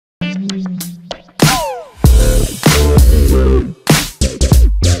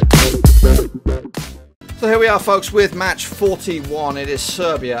So here we are, folks, with match 41. It is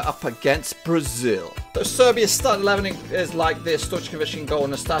Serbia up against Brazil. So Serbia's starting 11 is like this: Stojkovic in goal,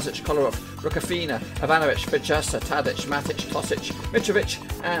 Nastasic, Kolarov, Rukavina, Ivanovic, Bajasa, Tadic, Matic, Tosic,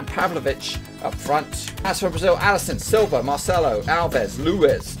 Mitrovic and Pavlovic up front. As for Brazil, Alisson, Silva, Marcelo, Alves,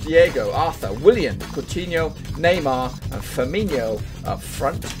 Luiz, Diego, Arthur, Willian, Coutinho, Neymar and Firmino up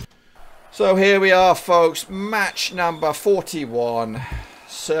front. So here we are, folks, match number 41.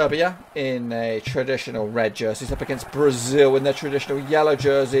 Serbia in a traditional red jerseys up against Brazil in their traditional yellow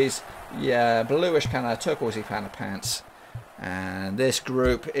jerseys. Yeah, bluish kind of turquoisey kind of pants. And this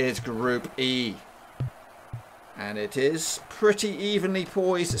group is Group E. And it is pretty evenly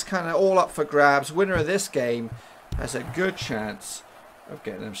poised. It's kind of all up for grabs. Winner of this game has a good chance of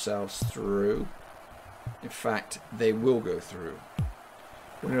getting themselves through. In fact, they will go through.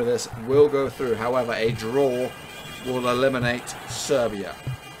 Winner of this will go through. However, a draw will eliminate Serbia,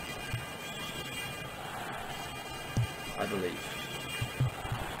 I believe.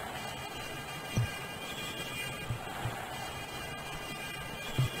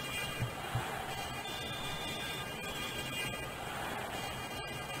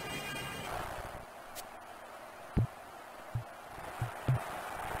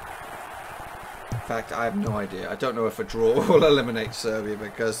 In fact, I have no idea. I don't know if a draw will eliminate Serbia,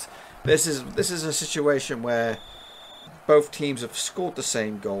 because this is a situation where both teams have scored the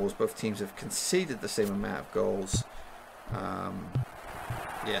same goals. Both teams have conceded the same amount of goals.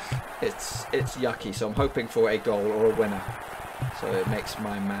 Yeah, it's yucky. So I'm hoping for a goal or a winner. So it makes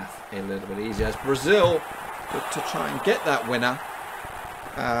my math a little bit easier. As Brazil look to try and get that winner.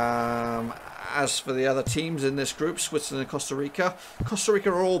 As for the other teams in this group, Switzerland and Costa Rica. Costa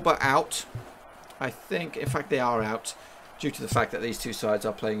Rica are all but out. I think, in fact, they are out due to the fact that these two sides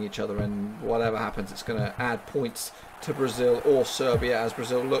are playing each other, and whatever happens, it's going to add points to Brazil or Serbia as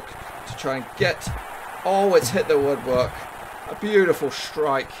Brazil look to try and get... Oh, it's hit the woodwork. A beautiful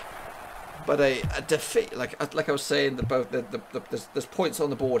strike, but a defeat. Like I was saying, there's points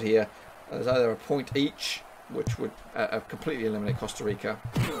on the board here. There's either a point each, which would completely eliminate Costa Rica,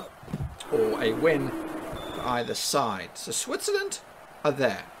 or a win for either side. So Switzerland are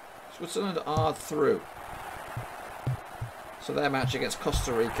there. Switzerland are through. So their match against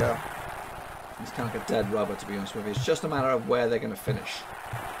Costa Rica is kind of like a dead rubber, to be honest with you. It's just a matter of where they're going to finish.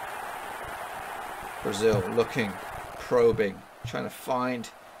 Brazil looking, probing, trying to find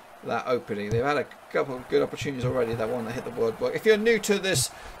that opening. They've had a couple of good opportunities already. That one that hit the woodwork. If you're new to this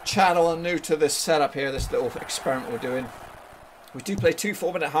channel and new to this setup here, this little experiment we're doing, we do play 2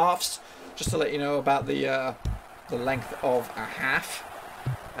 4-minute halves, just to let you know about the length of a half.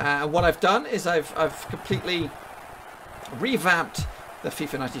 And what I've done is I've completely revamped the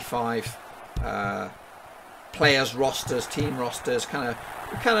FIFA 95 players rosters, team rosters, kind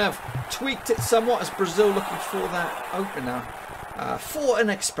of tweaked it somewhat as Brazil looking for that opener for an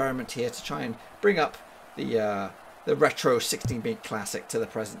experiment here to try and bring up the retro 16-bit classic to the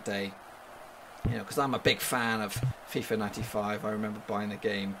present day. You know, because I'm a big fan of FIFA 95. I remember buying the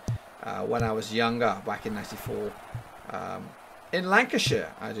game when I was younger, back in '94. In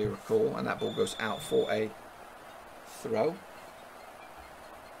Lancashire, I do recall, and that ball goes out for a throw.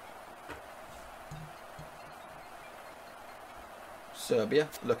 Serbia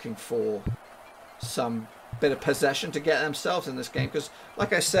looking for some bit of possession to get themselves in this game, because,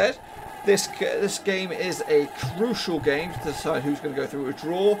 like I said, this game is a crucial game to decide who's going to go through. A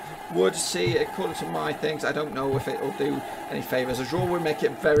draw would see, according to my things, I don't know if it will do any favours. A draw would make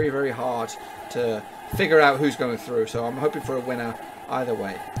it very, very hard to figure out who's going through. So I'm hoping for a winner either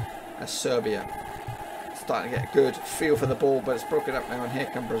way. As Serbia starting to get a good feel for the ball, but it's broken up now, and here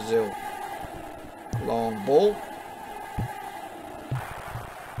come Brazil. Long ball.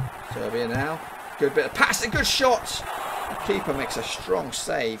 Serbia now. Good bit of passing, good shot. The keeper makes a strong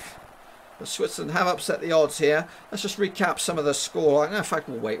save. But Switzerland have upset the odds here. Let's just recap some of the score. No, in fact,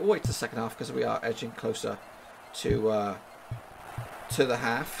 we'll wait to the second half, because we are edging closer to the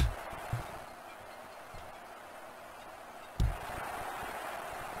half.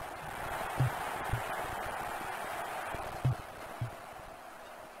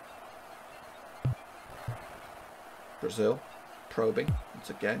 Brazil probing once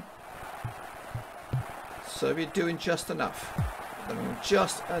again. Serbia doing just enough. I mean,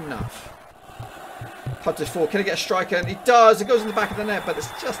 just enough. Punches forward. Can he get a striker? And he does. It goes in the back of the net, but it's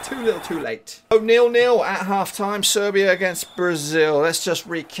just too little too late. So 0-0 at half-time. Serbia against Brazil. Let's just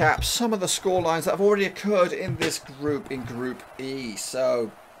recap some of the scorelines that have already occurred in this group, in Group E.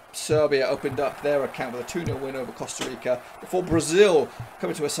 So Serbia opened up their account with a 2-0 win over Costa Rica before Brazil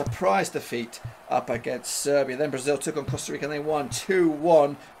coming to a surprise defeat up against Serbia. Then Brazil took on Costa Rica and they won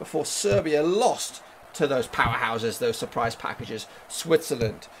 2-1 before Serbia lost to those powerhouses, those surprise packages,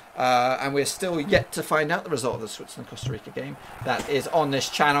 Switzerland. And we're still yet to find out the result of the Switzerland-Costa Rica game. That is on this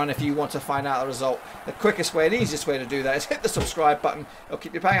channel, and if you want to find out the result, the quickest way and easiest way to do that is hit the subscribe button. It'll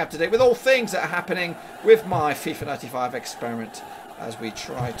keep you bang up to date with all things that are happening with my FIFA 95 experiment as we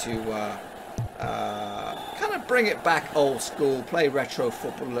try to kind of bring it back old school, play retro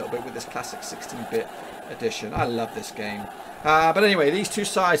football a little bit with this classic 16-bit edition. I love this game. But anyway, these two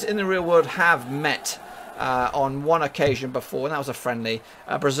sides in the real world have met on one occasion before, and that was a friendly.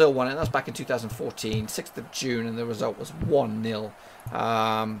 Brazil won it. That was back in 2014, 6th of June, and the result was 1-0.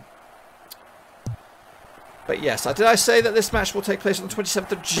 But yes, did I say that this match will take place on the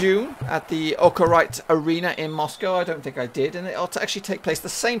 27th of June at the Okerite Arena in Moscow? I don't think I did, and it'll actually take place the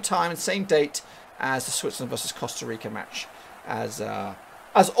same time and same date as the Switzerland versus Costa Rica match, as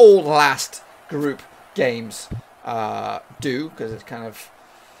all last group games do, because it kind of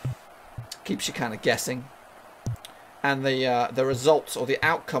keeps you kind of guessing. And the results or the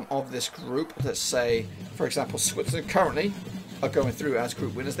outcome of this group, let's say, for example, Switzerland currently are going through as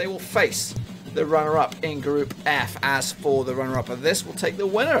group winners. They will face the runner-up in Group F. As for the runner-up of this, will take the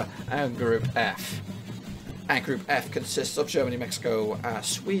winner in Group F. And Group F consists of Germany, Mexico,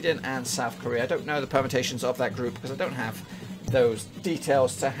 Sweden, and South Korea. I don't know the permutations of that group because I don't have those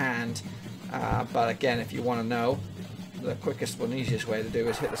details to hand. But again, if you want to know, the quickest and easiest way to do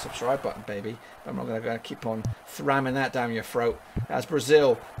is hit the subscribe button, baby. I'm not going to keep on ramming that down your throat. As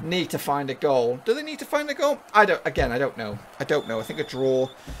Brazil need to find a goal. Do they need to find a goal? I don't know. I don't know. I think a draw.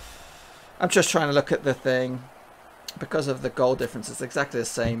 I'm just trying to look at the thing. Because of the goal difference, it's exactly the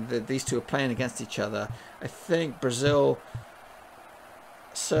same. These two are playing against each other. I think Brazil,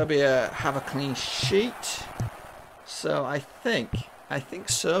 Serbia have a clean sheet. So I think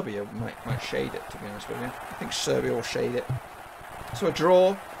Serbia might shade it, to be honest with you. I think Serbia will shade it. So a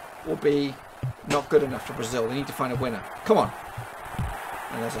draw will be not good enough for Brazil. They need to find a winner. Come on.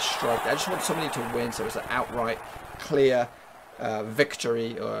 And there's a strike. I just want somebody to win, so it's an outright, clear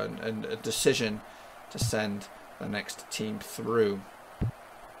victory or a decision to send the next team through.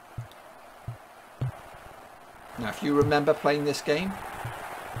 Now, if you remember playing this game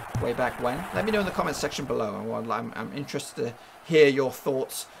way back when, let me know in the comments section below. I'm interested to hear your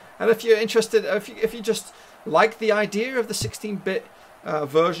thoughts, and if you're interested, if you just like the idea of the 16-bit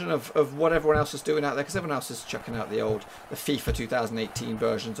version of what everyone else is doing out there, because everyone else is chucking out the FIFA 2018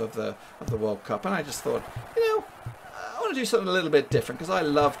 versions of the World Cup, and I just thought, you know, I want to do something a little bit different because I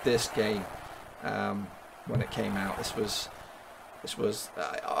loved this game when it came out. This was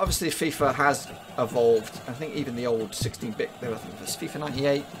obviously FIFA has evolved. I think even the old 16-bit, I think it was FIFA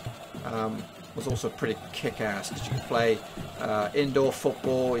 98, was also pretty kick-ass because you can play indoor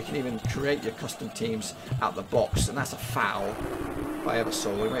football. You can even create your custom teams out the box, and that's a foul if I ever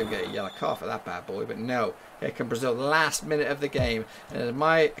saw. We might even get a yellow card for that bad boy, but no. Here come Brazil, the last minute of the game, and in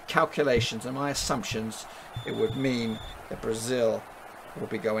my calculations and my assumptions, it would mean that Brazil will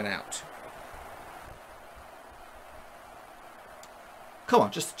be going out. Come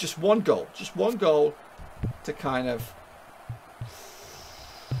on, just one goal. Just one goal to kind of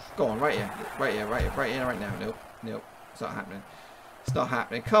go on, right here, right now. Nope, it's not happening. It's not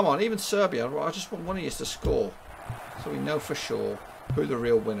happening. Come on, even Serbia. I just want one of you to score, so we know for sure who the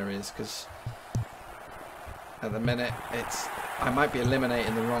real winner is. Because at the minute, I might be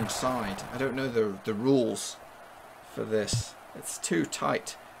eliminating the wrong side. I don't know the rules for this. It's too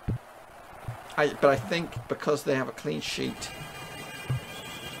tight. But I think because they have a clean sheet.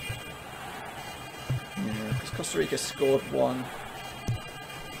 Yeah, because Costa Rica scored one.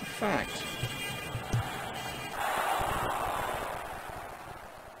 In fact,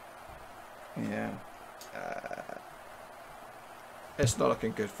 yeah, it's not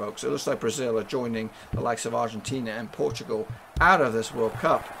looking good, folks. It looks like Brazil are joining the likes of Argentina and Portugal out of this World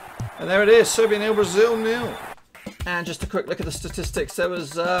Cup. And there it is, Serbia 0, Brazil 0. And just a quick look at the statistics. There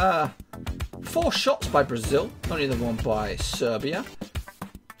was 4 shots by Brazil, only the one by Serbia.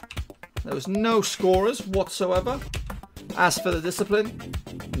 There was no scorers whatsoever. As for the discipline,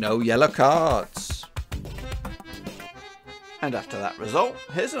 no yellow cards. And after that result,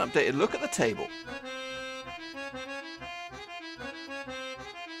 here's an updated look at the table.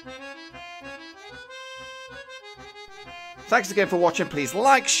 Thanks again for watching. Please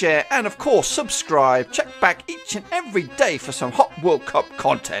like, share, and of course subscribe. Check back each and every day for some hot World Cup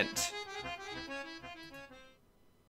content.